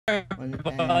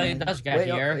everybody. That's got wait,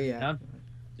 here. yeah.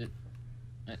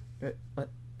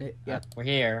 Yeah. We're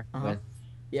here with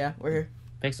Yeah, we're here.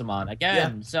 Pixelmon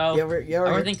again. So we're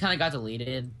everything here. kind of got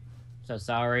deleted. So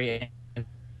sorry. And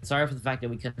sorry for the fact that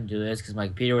we couldn't do this because my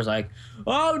computer was like,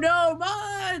 "Oh no,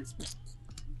 mods!"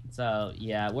 So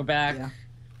yeah, we're back. Yeah.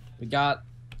 We got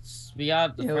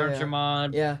the furniture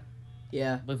mod. Yeah.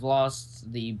 We've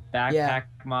lost the backpack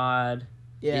mod.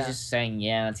 Yeah. He's just saying,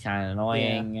 yeah, that's kind of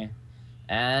annoying.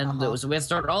 And so we had to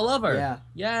start all over. Yeah.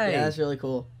 Yay. Yeah, that's really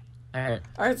cool.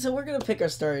 Alright, so we're gonna pick our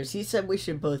starters. He said we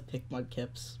should both pick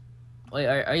Mudkips. Wait,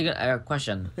 are you gonna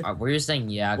question? Were you saying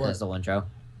yeah because it's the intro?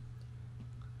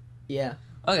 Yeah.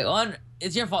 Okay, one,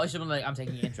 it's your fault. You should have been like, I'm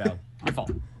taking the intro. Your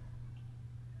fault.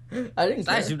 I didn't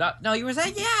care. No, you were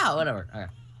saying yeah, whatever. Okay.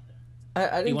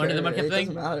 I didn't you want to do the Mudkip thing? It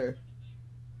doesn't matter.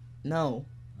 No.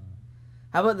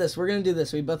 How about this? We're gonna do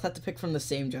this. We both have to pick from the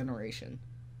same generation.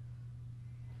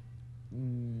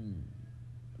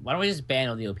 Why don't we just ban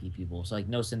all the OP people? So like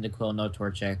no Cyndaquil, no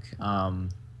Torchic.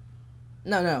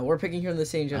 No, we're picking from the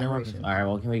same generation. All right,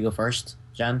 well, can we go first,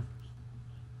 Gen?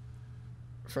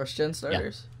 First gen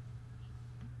starters.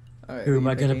 Yeah. All right. Who am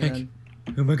I gonna pick?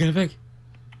 Who am I gonna pick?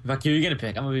 Fuck you, you're gonna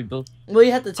pick. I'm gonna be blue. Well,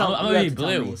 you have to tell. I'm gonna be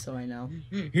blue, me, so I know.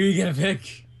 Who are you gonna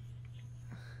pick?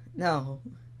 No.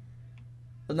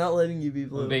 I'm not letting you be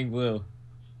blue. I'm being blue.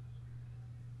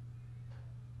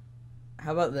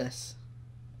 How about this?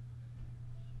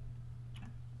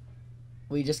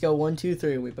 We just go 1, 2,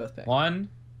 3. We both pick. 1,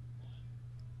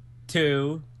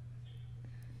 2,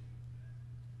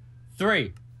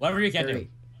 3. Whatever you can do.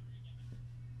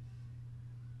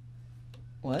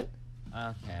 What?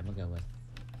 Okay, I'm gonna go with.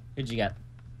 Who'd you get?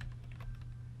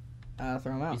 Throw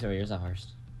him out. You throw yours out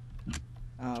first.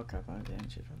 Oh crap! I didn't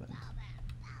choose my buttons.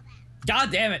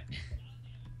 God damn it!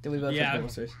 Did we both pick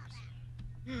monsters?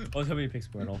 Oh, somebody pick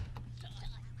Squirtle.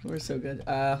 We're so good.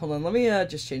 Hold on. Let me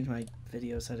just change my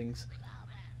video settings.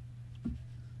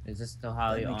 Is this still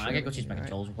how you? I gotta go change my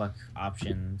controls real quick.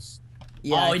 Options.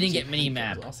 Yeah. Oh, you didn't get mini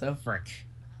map. Also, frick.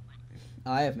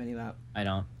 Oh, I have mini map. I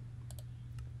don't.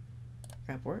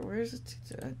 Crap. Where is it?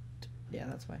 Yeah,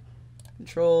 that's fine.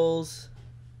 Controls.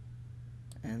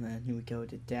 And then here we go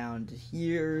to down to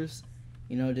here's.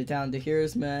 You know, to down to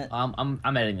here's Matt. I'm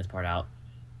editing this part out.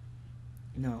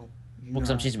 No. Because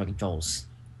I'm changing my controls.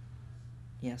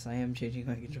 Yes, I am changing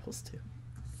my controls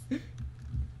too.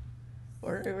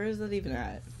 Where is that even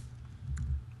at?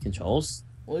 Controls?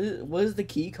 What is the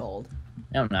key called?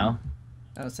 I don't know.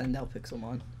 Oh, send out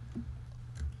Pixelmon.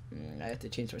 I have to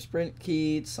change my sprint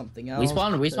key to something else. We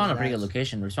spawned a pretty good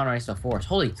location. We spawned right next to a forest.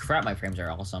 Holy crap, my frames are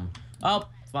awesome. Oh,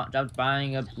 I'm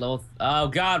buying a low. Oh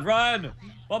god, run!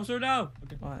 Bumps are now.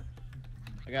 Okay. What?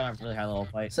 I got a really high level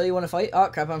fight. So you want to fight? Oh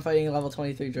crap, I'm fighting a level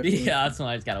 23 drift. Yeah, that's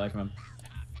why I just got away from him.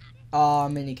 Oh,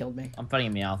 Mini killed me. I'm fighting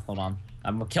a Meowth. Hold on.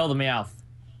 I'm gonna kill the Meowth.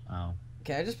 Oh.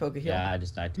 Can I just poke a heal? Yeah, I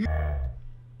just died.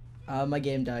 My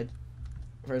game died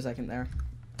for a second there.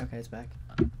 Okay, it's back.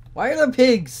 Why are there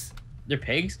pigs? They're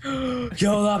pigs?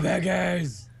 Kill the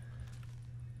piggies!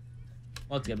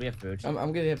 Well, it's good. We have food. I'm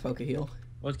gonna get poke a heal.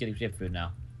 Well, it's good. We have food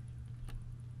now.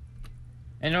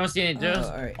 And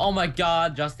right. Oh my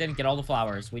god, Justin, get all the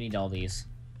flowers. We need all these.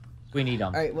 We need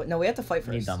them. Alright, no, we have to fight first.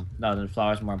 We need them. No, the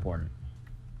flowers are more important.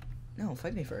 No,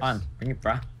 fight me first. Come on, bring it,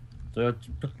 bruh. Throw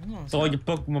your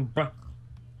Pokemon, bruh.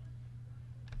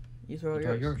 You throw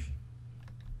yours.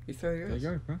 You throw yours.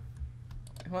 Throw yours, bruh.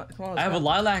 Come on. I have a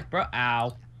lilac, bro.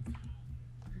 Ow.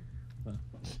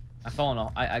 I fell in a.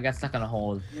 I got stuck on a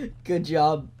hole. Good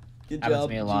job. Good Happens job.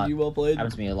 to me a lot. GG, well played.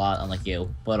 Happens to me a lot, unlike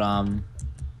you. But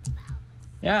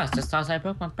yeah, it's just outside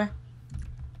Pokemon, bruh.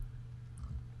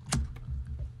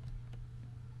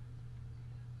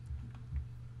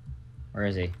 Where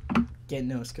is he? Get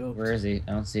no scope. Where is he?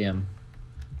 I don't see him.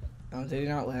 Oh, did he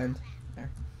not land? There.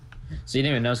 So you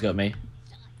didn't even no-scope me.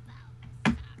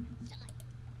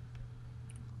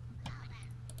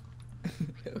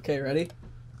 Okay, ready?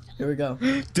 Here we go.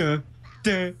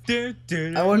 I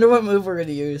I wonder what move we're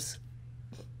gonna use.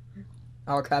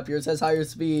 Oh crap, yours has higher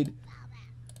speed.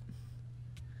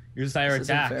 Yours has higher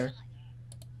attack. Fair.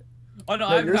 Oh no,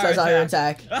 No, yours has higher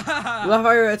attack. You have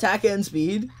higher attack and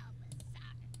speed?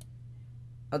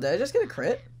 Oh, did I just get a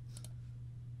crit?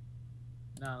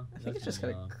 No. I think it's just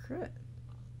got a crit.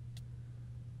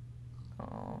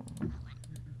 Oh.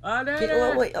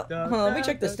 Okay, wait, hold on, let me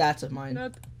check the stats of mine.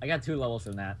 I got 2 levels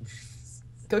from that.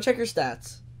 Go check your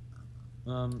stats.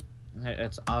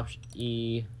 It's option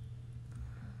E.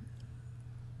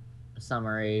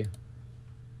 Summary.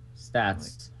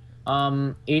 Stats.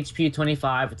 HP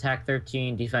 25, attack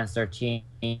 13, defense 13,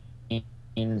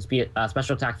 speed,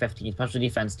 special attack 15, special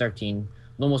defense 13,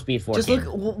 Normal speed 14. Just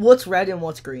look what's red and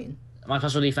what's green. My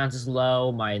special defense is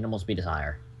low. My normal speed is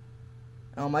higher.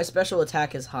 Oh, my special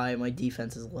attack is high. My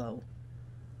defense is low.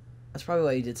 That's probably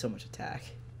why you did so much attack.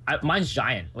 Mine's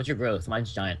giant. What's your growth?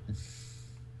 Mine's giant.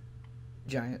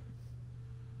 Giant.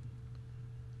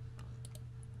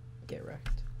 Get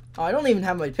wrecked. Oh, I don't even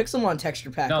have my Pixelmon texture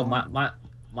pack. No, on.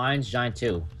 mine's giant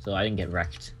too, so I didn't get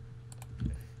wrecked.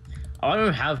 Oh, I don't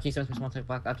even have T7 Pixelmon texture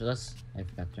pack after this. I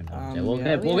forgot to turn it on.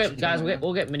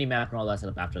 We'll get mini map and all that set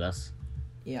up after this.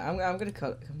 Yeah, I'm gonna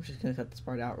cut. I'm just gonna cut this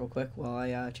part out real quick while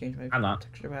I change my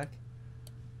texture pack.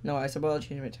 No, I said while I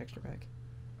change my texture pack.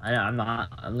 I'm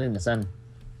not. I'm leaving this in.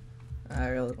 I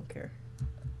really don't care.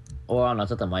 Oh, I don't know.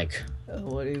 It's at the mic.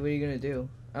 What are you gonna do?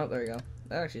 Oh, there you go.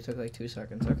 That actually took like 2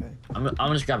 seconds. Okay.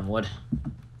 I'm just grabbing wood.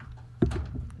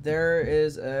 There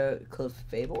is a cliff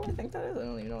fable. I think that is. I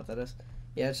don't even know what that is.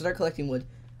 Yeah, start collecting wood.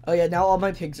 Oh yeah, now all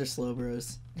my pigs are slow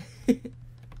bros.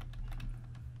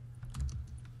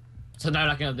 So now I'm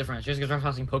not gonna difference. Just gonna start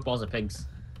tossing pokeballs at pigs.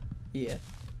 Yeah.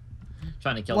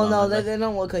 Trying to kill them. Well, no, they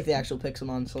don't look like the actual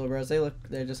Pixelmon slow bros.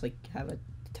 They just like have a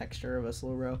texture of a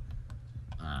slow bro.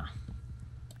 I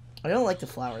don't like the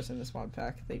flowers in this mod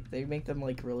pack. They make them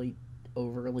like really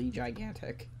overly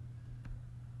gigantic.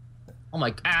 Oh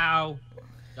my! Ow!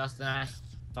 Justin, I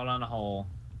fell down a hole.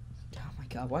 Oh my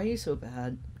god! Why are you so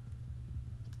bad?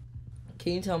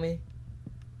 Can you tell me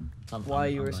why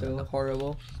you were so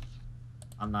horrible?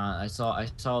 I'm not. I saw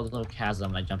a little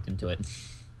chasm. I jumped into it.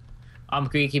 Can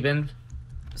you keep in?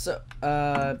 So,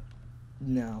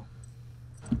 no.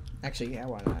 Actually, yeah,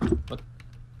 why not? What?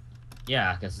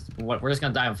 Yeah, because we're just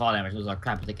gonna die from fall damage. It was our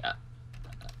crap. Like,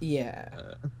 yeah.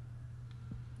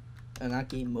 Not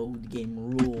game mode, game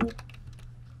rule.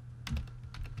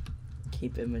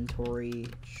 Keep inventory.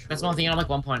 That's one thing I don't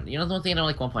like 1. You know the one thing I don't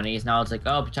like 1.8 is now it's like,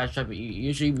 oh,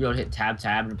 usually you would hit tab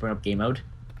and bring up game mode.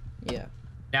 Yeah.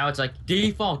 Now it's like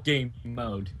default game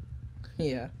mode.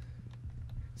 Yeah.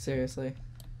 Seriously.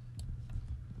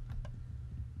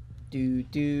 I'm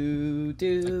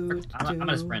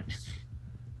gonna sprint.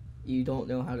 You don't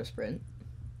know how to sprint?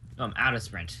 No, I'm out of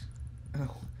sprint.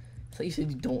 Oh. I thought you said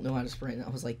you don't know how to sprint. I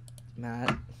was like,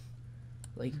 Matt.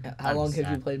 Like, how long have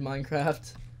you played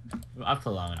Minecraft? I've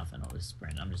played long enough. I know how to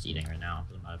sprint. I'm just eating right now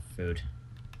because I'm out of food.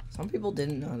 Some people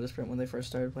didn't know how to sprint when they first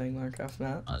started playing Minecraft,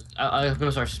 Matt. I'll go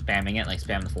start spamming it, like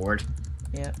spam the forward.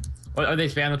 Yeah. Or are they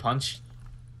spam the punch?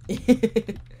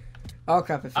 Oh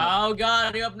crap! Oh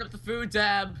god! I opened up the food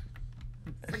tab.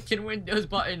 Freaking Windows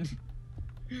button.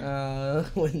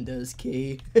 Windows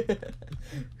key.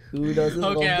 Who doesn't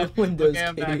love the Windows key?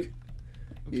 I'm back.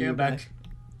 Okay, I'm back.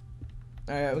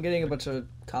 Alright, I'm getting a bunch of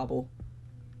cobble.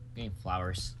 Getting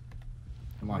flowers.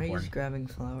 Why are you just grabbing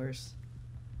flowers?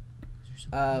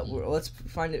 Let's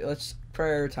find it. Let's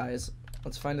prioritize.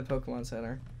 Let's find the Pokemon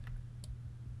Center.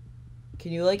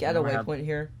 Can you like add a waypoint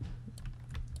here?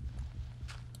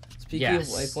 Speaking of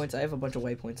waypoints, I have a bunch of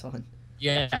waypoints on.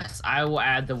 Yes, I will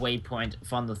add the waypoint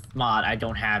from the mod I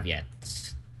don't have yet.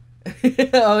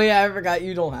 Oh yeah, I forgot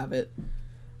you don't have it.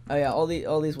 Oh yeah, all these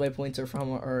waypoints are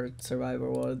from our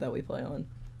Survivor world that we play on.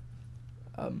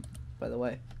 By the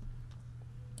way.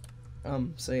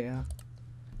 So yeah.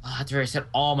 I have to reset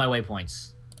all my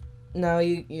waypoints. No,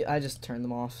 I just turned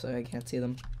them off so I can't see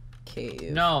them.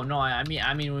 Cave. No, I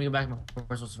mean when we go back to my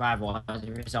personal survival, I had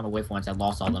to reset all my waypoints. I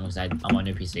lost all of them because I'm on a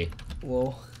new PC.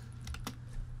 Whoa.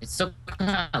 It's so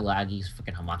kind of laggy,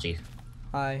 freaking Hamachi.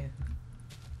 Hi.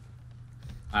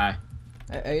 Hi.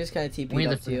 I just kind of TP'd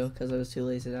up to you because I was too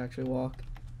lazy to actually walk.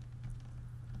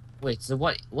 Wait, so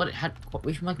what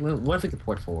if we could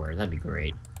port forward? That'd be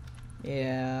great.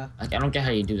 Yeah. Like, I don't get how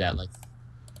you do that. Like,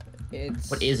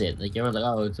 what is it? Like, you were like,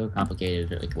 oh, it's so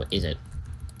complicated. Like, what is it?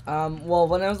 Well,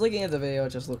 when I was looking at the video, it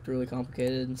just looked really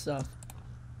complicated and stuff.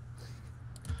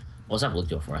 What's that look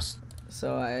do it for us?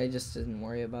 So I just didn't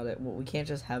worry about it. Well, we can't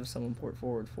just have someone port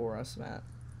forward for us, Matt.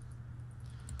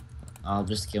 I'll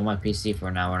just kill my PC for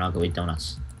an hour and I'll go eat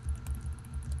donuts.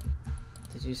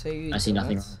 Did you say you eat I see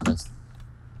nothing donuts?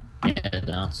 wrong with this. Yeah,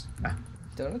 donuts. Okay.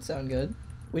 Donuts sound good.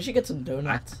 We should get some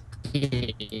donuts.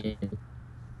 I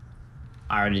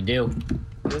already do.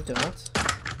 You have donuts?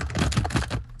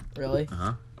 Really?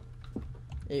 Uh-huh.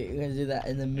 You're gonna do that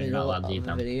in the You're not middle allowed of to eat the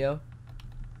them. video?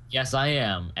 Yes, I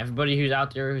am. Everybody who's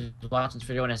out there who's watching this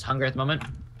video and is hungry at the moment,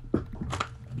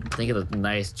 think of the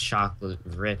nice chocolate,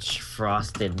 rich,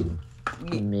 frosted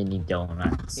mini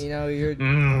donuts. You know, you're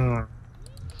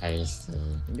Tasty.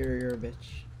 you're a bitch.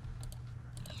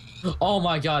 Oh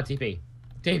my god, TP.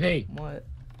 TP. What?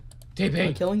 TP.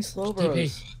 I'm killing slow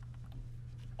bros.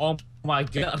 Oh my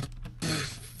god.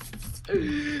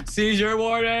 Seizure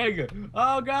warning!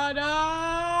 Oh god,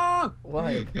 no!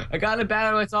 What? I got a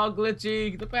battle. It's all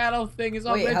glitchy. The battle thing is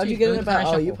all glitchy. Wait, how'd you get in a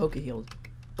battle? Oh, you shuffle. poke healed.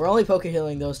 We're only poke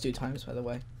healing those 2 times, by the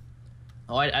way.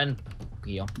 Oh, I didn't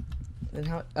heal. Then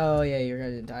how? Oh yeah, your guy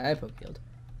didn't die. I poke healed.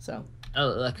 So. Oh,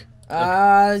 look.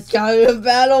 Got in a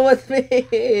battle with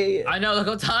me. I know, look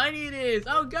how tiny it is.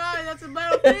 Oh, God, that's a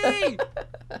battle thing.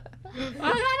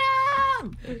 I got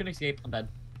him. I can escape. I'm dead.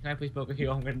 Can I please poke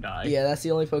heal? I'm gonna die. Yeah, that's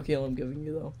the only poke heal I'm giving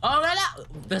you, though. Oh, no.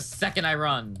 The second I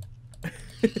run.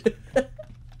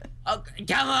 Oh,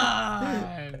 come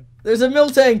on. There's a mill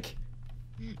tank.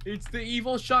 It's the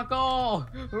evil Shuckle.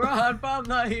 Run from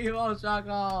the evil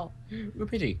Shuckle. Ooh,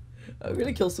 pity. I'm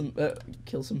gonna kill some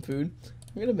food.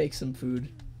 I'm gonna make some food.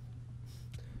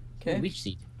 Okay. Leech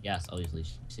seed. Yes, I'll use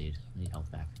leech seed. I need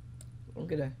health back. I'm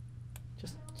gonna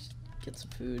just get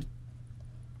some food.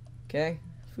 Okay.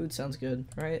 Food sounds good,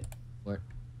 right? Where?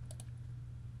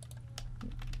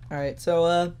 Alright,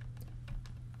 so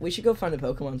we should go find a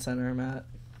Pokemon Center, Matt.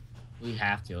 We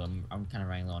have to. I'm kind of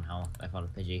running low on health. I fought a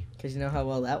Pidgey. Because you know how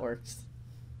well that works.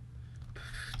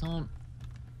 Don't.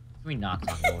 Can we not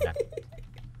talk about that?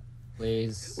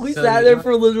 Please. We So sat you there know-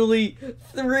 for literally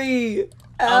 3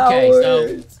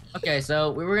 hours. Okay,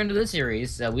 so we were gonna do the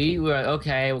series. So we were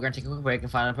okay. We're gonna take a quick break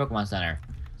and find a Pokemon Center.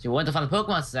 So we went to find the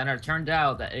Pokemon Center. It turned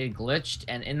out that it glitched,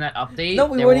 and in that update, No,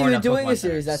 we there weren't weren't even enough doing Pokemon a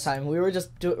series centers. that time. We were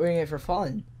just doing it for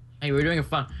fun. Hey, we were doing it for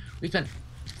fun. We spent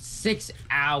 6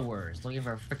 hours looking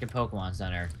for a freaking Pokemon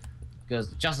Center because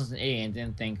Justin's an idiot and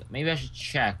didn't think maybe I should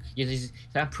check.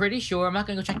 I'm pretty sure. I'm not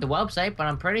gonna go check the website, but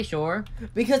I'm pretty sure.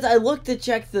 Because I looked to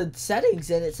check the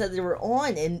settings and it said they were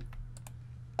on, and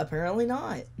apparently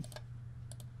not.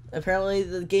 Apparently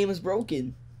the game is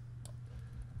broken.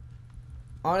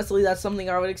 Honestly, that's something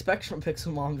I would expect from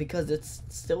Pixelmon because it's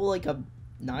still like a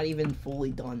not even fully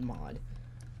done mod.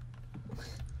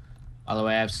 By the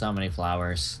way, I have so many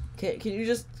flowers. Can you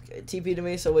just TP to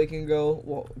me so we can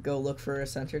go look for a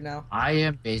center now? I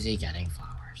am busy getting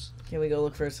flowers. Can we go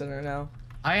look for a center now?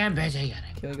 I am busy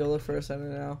getting. Can we go look for a center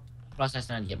now? Plus, I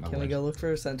still need to get more Can wood. we go look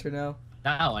for a center now?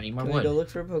 No, I need more Can wood. we go look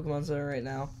for a Pokemon Center right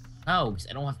now? No, because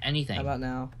I don't have anything. How about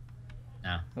now?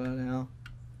 No. How about now?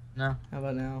 No. How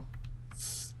about now?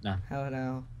 No. How about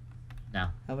now? No.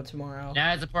 How about tomorrow?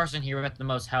 Now, as the person here with the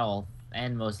most health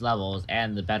and most levels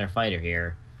and the better fighter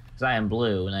here, because I am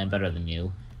blue and I am better than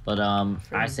you, but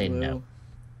I say no.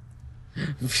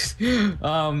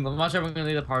 I'm not sure if I'm gonna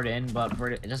leave the part in, but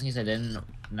for just in case I didn't,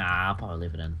 nah, I'll probably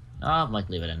leave it in. I might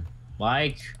leave it in.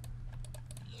 Like,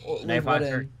 Leave what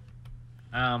in?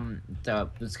 the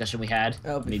discussion we had,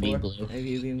 Oh, me being before. blue. Maybe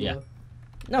you being blue. Yeah.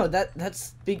 No,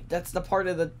 that's the part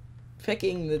of the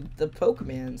picking the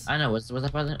Pokemons. I know. Was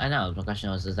that part? I know. My question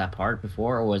was: is that part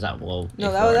before, or was that No, before?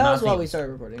 that was while Nothing. we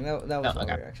started recording. That was while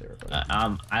okay. we were actually recording.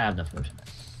 I have no food.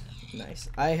 Nice.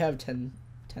 I have 10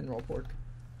 raw pork.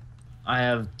 I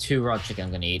have 2 raw chicken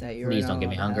I'm gonna eat. That you're Please not don't give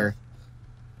me allowed to hunger.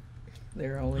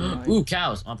 They're only 9. Ooh,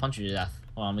 cows! I'll punch you to death.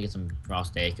 Hold on, let me get some raw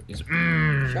steak.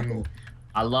 Shuckle.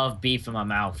 I love beef in my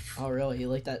mouth. Oh, really? You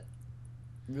like that?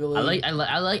 Really?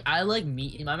 I like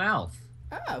meat in my mouth.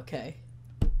 Ah, okay.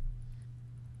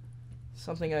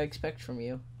 Something I expect from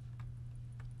you.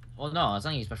 Well, no, it's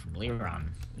not you expect from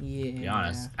Leron. Yeah. To be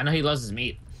honest, I know he loves his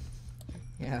meat.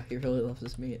 Yeah, he really loves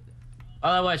his meat.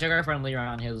 By the way, check out our friend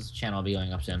Leron. His channel will be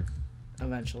going up soon.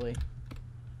 Eventually.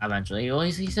 Eventually. Well,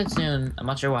 he said soon. I'm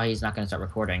not sure why he's not going to start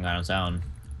recording on his own.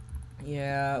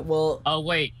 Yeah, well... Oh,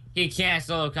 wait. He can't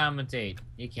solo commentate.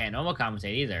 He can't normal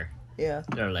commentate either. Yeah.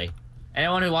 Literally.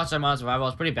 Anyone who watched our Mod Survival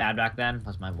was pretty bad back then.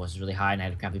 Plus, my voice was really high and I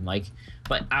had a crappy mic.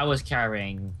 But I was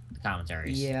carrying the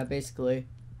commentaries. Yeah, basically.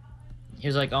 He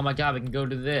was like, oh my god, we can go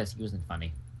to this. He wasn't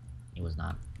funny. He was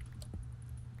not.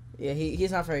 Yeah,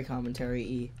 he's not very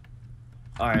commentary-y.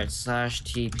 Alright,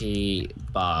 /TP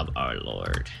Bob, our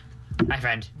lord. Hi,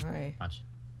 friend. Hi. Punch.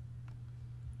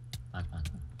 Punch.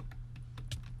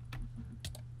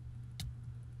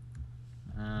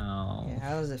 Oh. Yeah,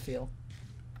 how does it feel?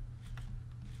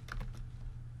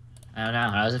 I don't know.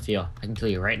 How does it feel? I can kill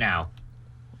you right now.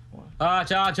 What?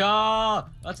 Cha!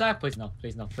 Attack! Please no.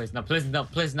 Please no. Please no. Please no.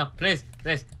 Please no. Please.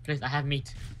 I have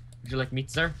meat. Would you like meat,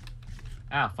 sir?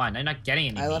 Ah, fine. I'm not getting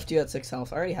any I meat. left you at 6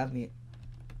 health. I already have meat.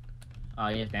 Oh,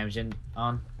 you have damage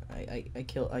on? I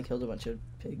killed a bunch of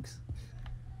pigs.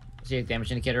 Do you have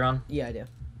damage indicator on? Yeah, I do.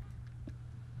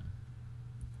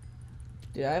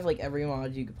 Dude, I have like every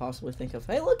mod you could possibly think of.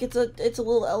 Hey, look, it's a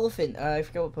little elephant. I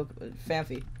forgot what Pokemon.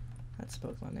 Fanfi. That's the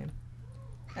Pokemon name.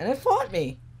 And it fought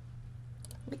me.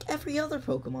 Like every other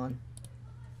Pokemon.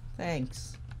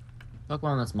 Thanks.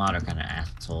 Pokemon that's mod are kind of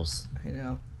assholes. I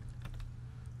know.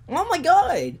 Oh my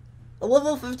god! A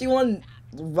level 51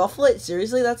 Rufflet?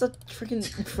 Seriously? That's a freaking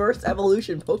first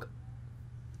evolution Pokemon.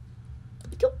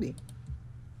 killed me.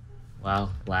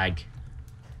 Wow, lag.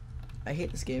 I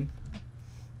hate this game.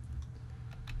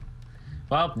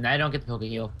 Well, now I don't get the Poke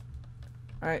Heal.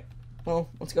 Alright. Well,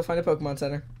 let's go find a Pokemon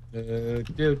Center.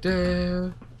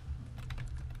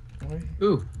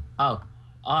 Ooh. Oh.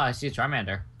 Oh, I see a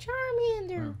Charmander.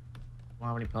 Charmander. I don't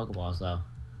have any Pokeballs, though.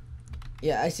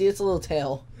 Yeah, I see its little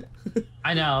tail.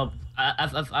 I know. I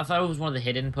thought it was one of the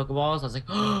hidden Pokeballs. I was like,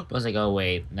 but I was like, oh,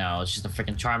 wait. No, it's just a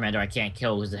freaking Charmander I can't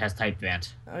kill because it has Type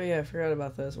Vent. Oh, yeah, I forgot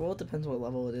about this. Well, it depends what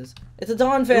level it is. It's a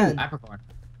Dawn fan. Ooh, Apricorn.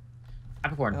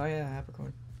 Apricorn. Oh, yeah,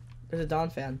 Apricorn. There's a Dawn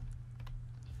fan.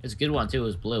 It's a good one, too. It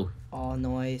was blue. Oh,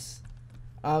 nice.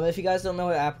 If you guys don't know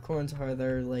what Apricorns are,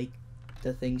 they're like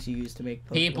the things you use to make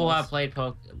Pokeballs. People have played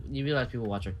You realize people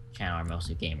watch our channel are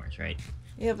mostly gamers, right?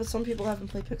 Yeah, but some people haven't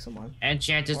played Pixelmon. And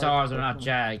chances are they're not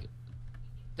Jag.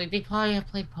 They probably have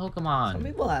played Pokemon. Some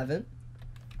people haven't.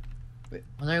 Well,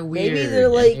 they're weird. Maybe they're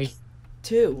like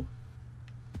 2.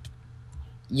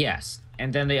 Yes,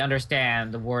 and then they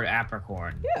understand the word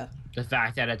Apricorn. Yeah. The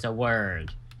fact that it's a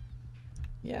word.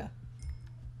 Yeah.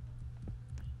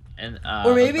 And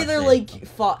or maybe they're like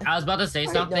 5. I was about to say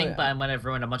something, no. but I'm gonna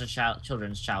ruin a bunch of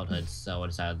children's childhoods, so I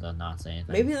decided to not say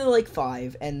anything. Maybe they're like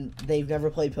 5 and they've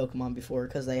never played Pokemon before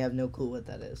because they have no clue what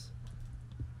that is.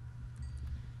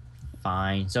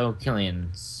 Fine. So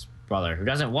Killian's brother, who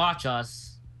doesn't watch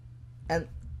us, and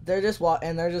they're just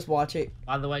watching.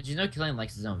 By the way, did you know Killian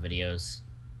likes his own videos?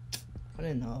 What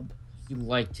a nub. He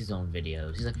liked his own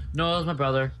videos. He's like, no, it's my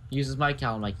brother. He uses my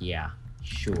account. I'm like, yeah,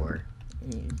 sure.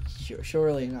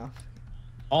 Surely enough.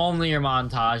 Only your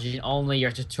montage, only your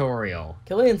tutorial.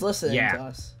 Killian's listening to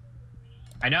us.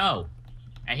 I know.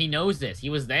 And he knows this.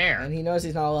 He was there. And he knows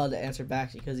he's not allowed to answer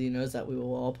back because he knows that we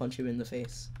will all punch him in the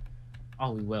face.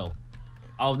 Oh, we will.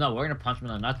 Oh no, we're gonna punch him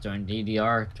in the nuts during the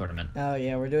DDR tournament. Oh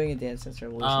yeah, we're doing a Dance Dance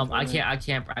Revolution. I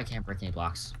can't break any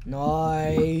blocks.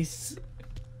 Nice.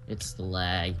 It's the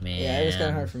lag, man. Yeah, it was kind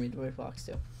of hard for me to break blocks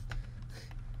too.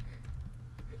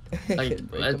 Like,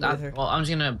 well, I'm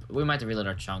just gonna. We might have to reload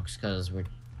our chunks because we're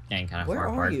getting kind of far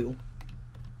apart. Where are you?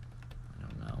 I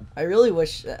don't know. I really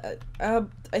wish. I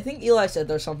think Eli said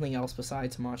there's something else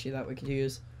besides Hamachi that we could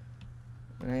use.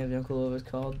 And I have no clue what it's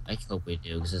called. I hope we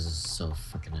do because this is so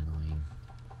freaking annoying.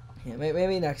 Yeah,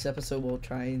 maybe next episode we'll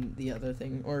try the other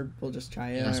thing, or we'll just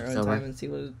try it on our own time and see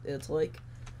what it's like.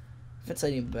 If it's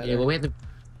any better. Yeah, well,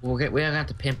 we have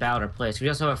to pimp out our place. We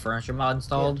also have a furniture mod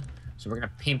installed. Yeah. So we're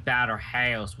gonna pimp out our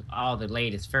house with all the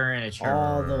latest furniture.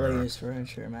 All the latest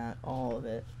furniture, Matt. All of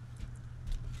it.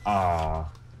 Aww.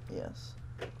 Yes.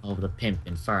 All the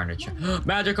pimping furniture.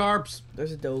 Magikarps!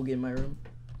 There's a dog in my room.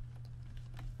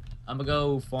 I'm gonna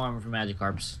go farm for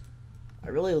Magikarps. I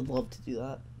really would love to do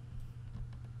that.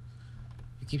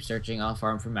 You keep searching, I'll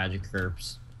farm for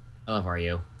Magikarps. How level are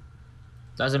you?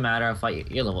 Doesn't matter, I'll fight you.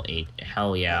 You're level 8.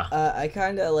 Hell yeah. I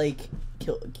kinda like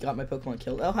got my Pokemon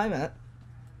killed. Oh, hi, Matt.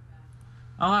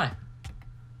 Oh, hi.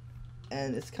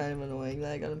 And it's kind of annoying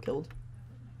that I got him killed.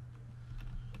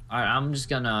 Alright, I'm just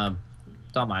gonna...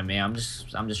 Don't mind me, I'm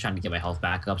just trying to get my health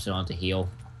back up so I don't have to heal.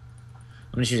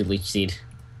 I'm gonna shoot a Leech Seed.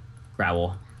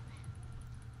 Growl.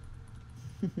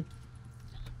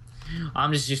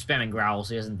 I'm just spamming Growl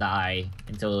so he doesn't die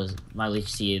until my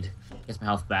Leech Seed gets my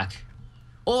health back.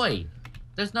 Oi!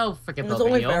 There's no freaking Pokemon. It's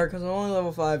only fair because I'm only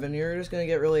level 5 and you're just gonna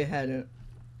get really ahead. And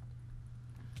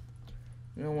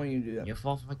I don't want you to do that. Your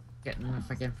fault for getting in a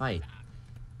freaking fight.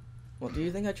 Well, do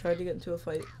you think I tried to get into a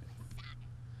fight?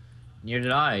 Neither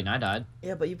did I, and I died.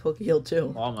 Yeah, but you poke healed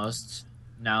too. Almost.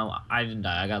 No, I didn't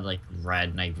die. I got like red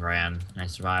and I ran and I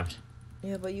survived.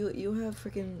 Yeah, but you have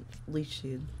freaking Leech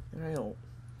Seed, and I don't.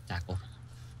 Tackle.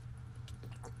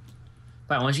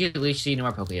 Fine, once you get the Leech Seed, no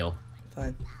more Poke Heal.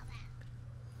 Fine.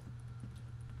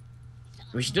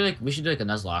 We should do like a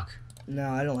Nuzlocke. No,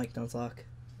 I don't like Nuzlocke.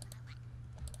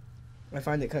 I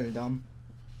find it kind of dumb.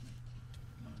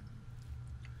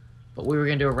 But we were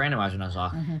gonna do a randomizer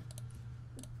Nuzlocke. Mm-hmm.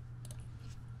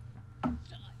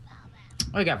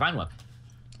 Oh, you got Vine Whip.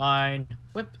 Vine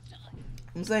Whip.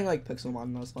 I'm saying like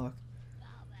Pixelmon Nuzlocke.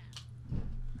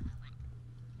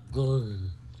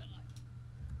 Good.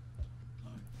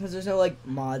 Because there's no like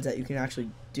mods that you can actually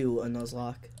do a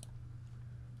Nuzlocke.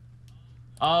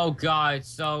 Oh god, it's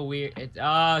so weird. It's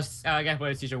I gotta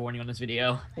put a teacher warning on this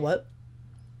video. What?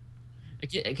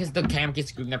 Because the camera gets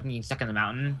screwing up and getting stuck in the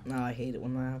mountain. No, I hate it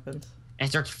when that happens. And it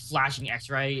starts flashing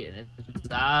X-ray. And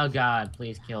oh god,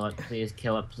 please kill it! Please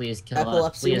kill it! Please kill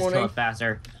Epilepsy it! Please warning. kill it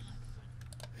faster!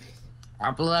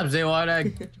 Epilepsy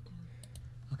warning. Okay.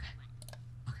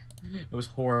 It was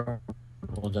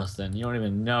horrible, Justin. You don't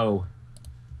even know.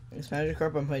 This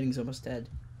Magikarp I'm fighting is almost dead.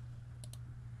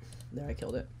 There, I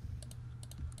killed it.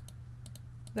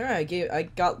 There, I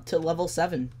got to level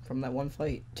 7 from that one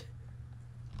fight.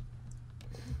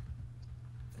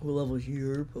 What level's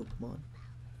your Pokemon?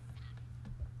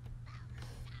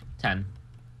 10.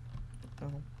 Oh,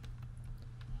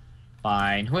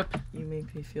 Fine Whip. you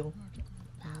make me feel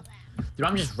Dude,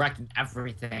 I'm just wrecking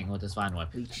everything with this Fine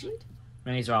Whip. Leech Seed?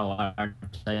 And these are all our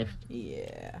type.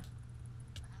 Yeah.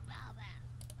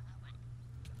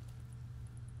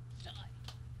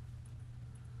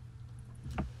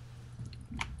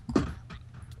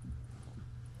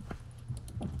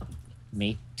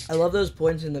 Me. I love those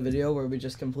points in the video where we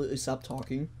just completely stop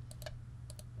talking.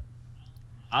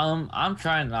 I'm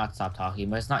trying not to stop talking,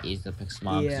 but it's not easy to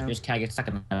Pixelmon because Yeah. you just kind of get stuck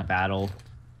in a battle.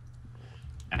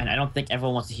 And I don't think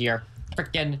everyone wants to hear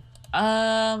freaking,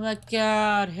 oh my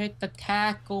god, hit the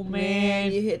tackle,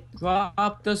 man. You hit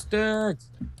Drop the sticks.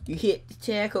 the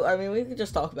tackle. I mean, we could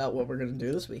just talk about what we're gonna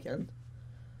do this weekend.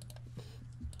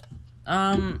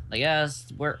 I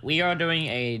guess we are doing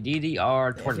a DDR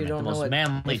If you tournament, the don't know most what,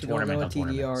 manly if you don't know tournament what of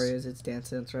TDR tournaments. is, it's Dance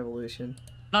Dance Revolution.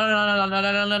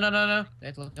 No. They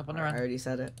have to look up on the I run. already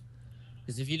said it.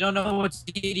 Because if you don't know what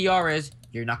DDR is,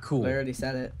 you're not cool. I already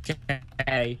said it.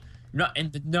 Okay. You're not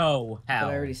in the know how.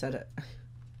 But I already said it.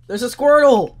 There's a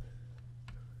Squirtle!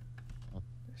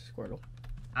 There's a Squirtle.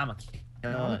 I'm a No,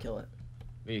 I'm gonna kill it.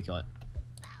 You kill it.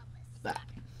 Bah.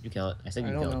 You kill it. I said I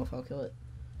you don't kill know it. if I'll kill it.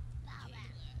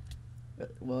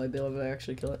 But will I be able to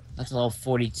actually kill it? That's a level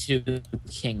 42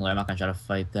 Kingler. I'm not gonna try to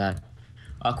fight that.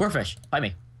 Corfish, fight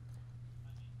me.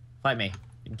 Fight me.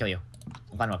 I can kill you.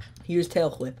 I'll climb up. Use Tail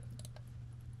Whip.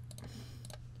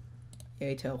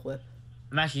 Yay, Tail Whip.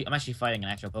 I'm actually fighting an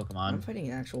actual Pokemon. I'm fighting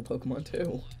an actual Pokemon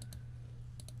too.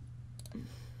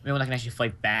 Maybe one I can actually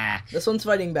fight back. This one's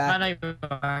fighting back. No,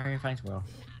 you're fighting Squirrel.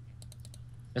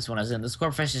 This one isn't. This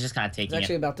Corfish is just kind of It's taking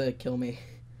actually it. about to kill me.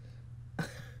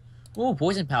 Ooh,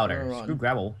 poison powder. Run. Screw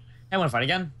Gravel. Hey, wanna fight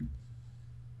again?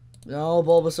 No,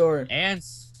 Bulbasaur. And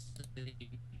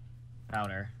sleep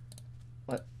powder.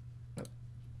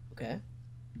 Okay.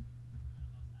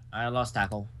 I lost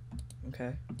tackle.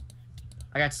 Okay.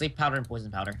 I got sleep powder and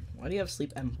poison powder. Why do you have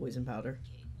sleep and poison powder?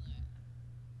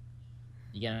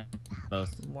 You get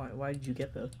both. Why did you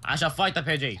get both? I shall fight the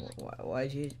Pidgey.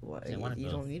 Why'd you? Why I wanted you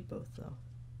both. don't need both though.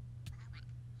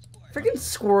 Freaking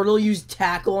Squirtle used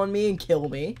tackle on me and kill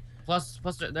me. Plus,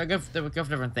 they're good. They're good for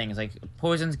different things. Like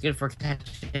poison's good for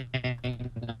catching,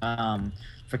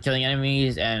 for killing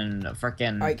enemies, and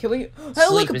freaking. All right, can we? Hey, look, a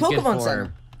sleep is good Pokemon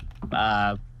for,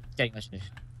 Center. Getting mischief.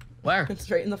 Where? It's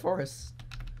right in the forest.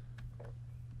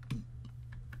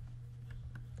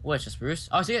 Which a spruce?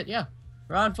 Oh, I see it. Yeah,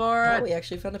 run for Oh, it. we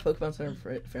actually found a Pokemon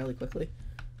Center fairly quickly.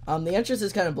 The entrance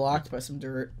is kind of blocked by some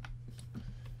dirt.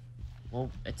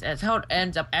 Well, it's how it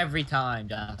ends up every time,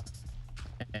 Justin.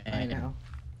 I know.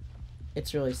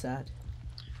 It's really sad.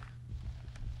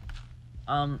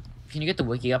 Can you get the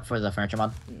wiki up for the furniture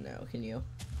mod? No, can you?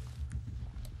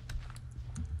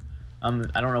 I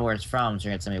don't know where it's from, so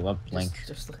you're gonna send me a web link.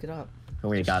 Just look it up. Or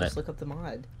where you got Just it. look up the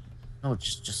mod. No,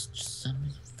 just send me.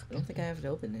 I don't think I have it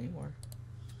open anymore.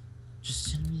 Just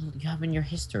send me. You have in your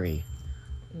history.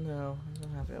 No, I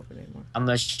don't have it open anymore.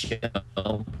 Unless you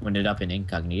opened it up in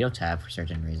incognito tab for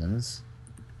certain reasons.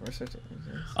 Or certain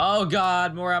reasons. Oh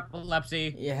god, more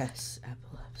epilepsy. Yes,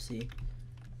 epilepsy.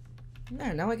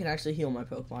 There, now I can actually heal my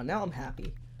Pokemon. Now I'm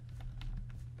happy.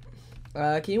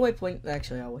 Can you waypoint?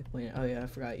 Actually, I'll waypoint. Oh yeah, I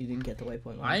forgot you didn't get the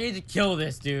waypoint one. I need to kill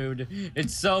this dude.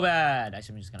 It's so bad.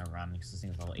 Actually, I'm just gonna run because this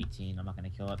thing's level 18. I'm not gonna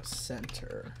kill it.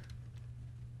 Center.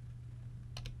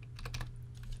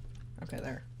 Okay,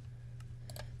 there.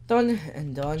 Done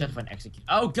and done. Just for an execute.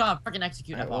 Oh god, freaking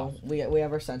execute. Alright, F off. well, we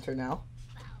have our center now.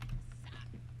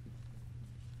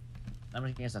 I'm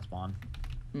just gonna guess that spawn.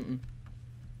 Mm-mm.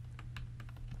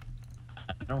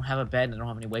 I don't have a bed and I don't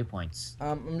have any waypoints.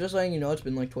 I'm just letting you know it's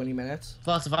been like 20 minutes.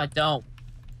 Plus, if I don't.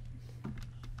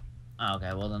 Oh,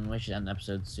 okay, well then we should end the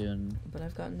episode soon. But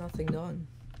I've got nothing done.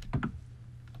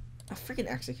 I freaking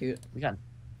execute. We got.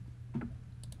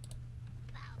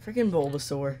 Freaking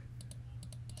Bulbasaur.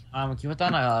 Can you put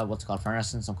down what's it called,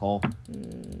 furnace and some coal?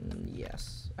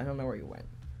 Yes. I don't know where you went.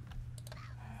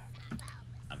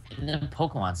 I'm in the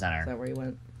Pokemon Is Center. that where you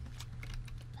went?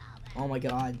 Oh my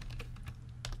god.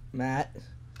 Matt.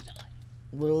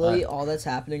 Literally, all that's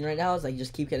happening right now is I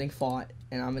just keep getting fought,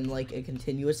 and I'm in like a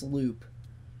continuous loop.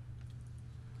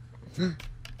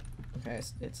 Okay,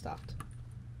 it stopped.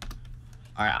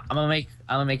 All right, I'm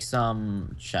gonna make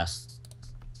some chests.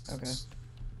 Okay.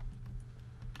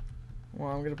 Well,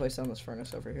 I'm gonna place down this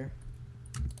furnace over here.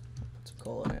 Put some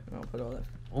coal in it, and I'll put all that.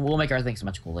 We'll make everything so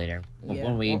much cool later. Yeah,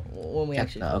 When we when we get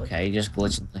actually the, okay, just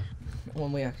glitch.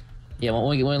 when we Yeah, when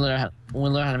we learn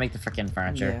how to make the freaking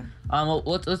furniture. Yeah. Well,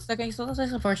 let's make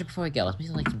some furniture before we go. Let's make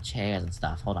some, like some chairs and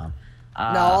stuff. Hold on.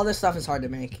 No, all this stuff is hard to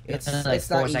make. It's like it's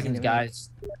not 4 easy seconds, to guys.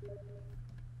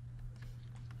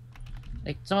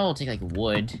 Like someone will take like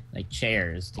wood, like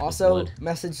chairs. make. Also, wood.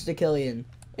 message to Killian.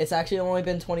 It's actually only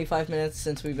been 25 minutes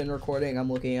since we've been recording.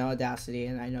 I'm looking at Audacity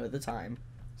and I know the time,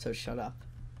 so shut up.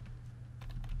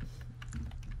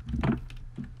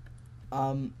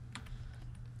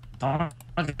 Don't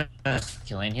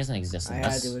Killian, he doesn't exist in I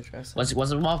had this. to address. What's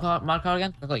the mod called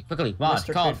again? Quickly, mod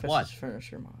Mr. called Crayfish's what?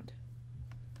 Furniture mod.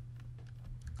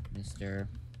 Mr.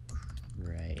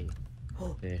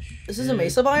 Crayfish. This is a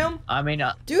mesa biome? I mean,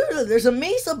 Dude, there's a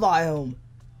mesa biome!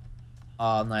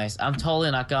 oh, nice. I'm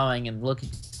totally not going and looking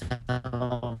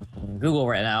on Google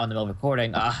right now in the middle of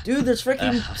recording. Dude, there's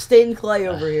freaking stained clay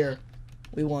over here.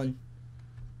 We won.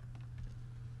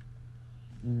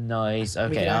 Nice. We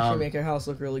Okay. can actually make our house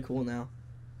look really cool now.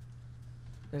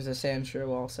 There's a sand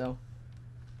shrew also.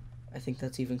 I think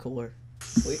that's even cooler.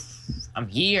 Wait. I'm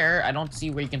here. I don't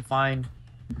see where you can find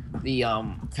the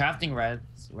crafting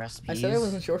recipes. I said I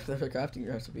wasn't sure if there were crafting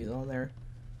recipes on there.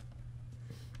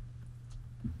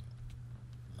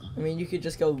 I mean, you could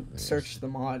just go search the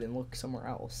mod and look somewhere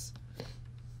else.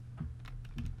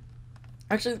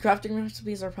 Actually, the crafting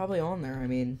recipes are probably on there. I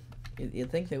mean,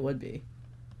 you'd think they would be.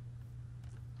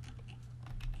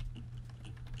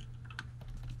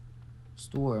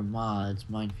 Store mods,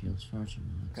 minefields, furniture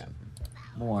mods. Okay.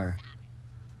 More.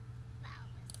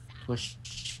 Push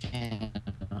channel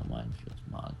minefields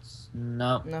mods.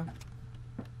 Nope. No.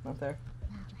 Not there.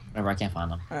 Whatever, I can't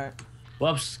find them. Alright.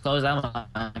 Whoops, close that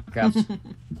Minecraft.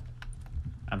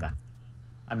 I'm done.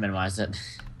 I minimized it.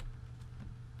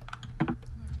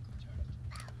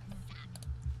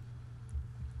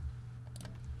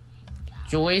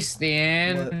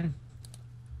 Joystick. What?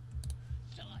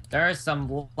 There's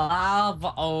some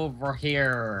lava over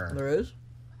here. There is?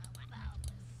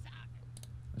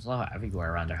 There's lava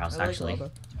everywhere around our house, I like actually.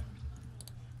 lava.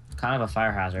 Kind of a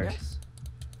fire hazard. Yes.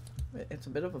 It's a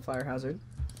bit of a fire hazard.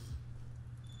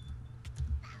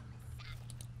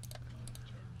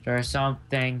 There's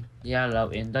something yellow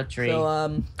in the tree.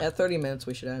 So, at 30 minutes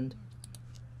we should end.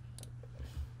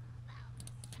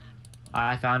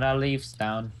 I found a leaf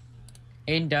stone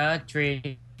in the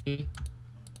tree.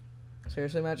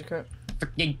 Seriously, Magic Cart?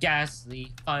 Freaking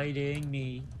Ghastly fighting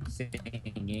me,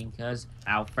 singing, cause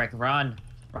I'll frick run.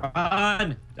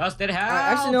 Run! Dustin, help!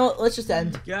 Actually, no, let's just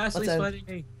end. Ghastly's let's end. fighting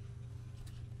me.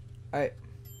 Alright.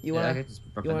 You Yeah, wanna, okay, just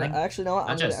you wanna, thing. actually, no,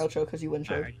 I'm just- gonna outro because you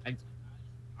intro.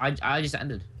 I just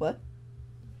ended. What?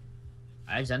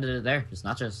 I just ended it there. Just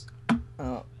nachos.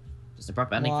 Oh. Just a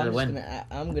proper ending Well, for the win.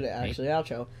 I'm gonna actually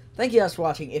outro. Thank you guys for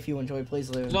watching. If you enjoyed, please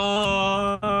leave.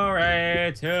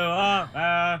 Glory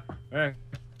to America.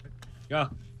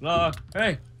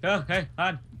 Glory. Go, hey,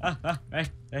 on. Hey.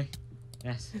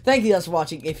 Yes. Thank you guys for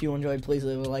watching. If you enjoyed, please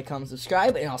leave a like, comment,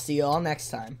 subscribe, and I'll see you all next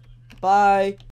time. Bye.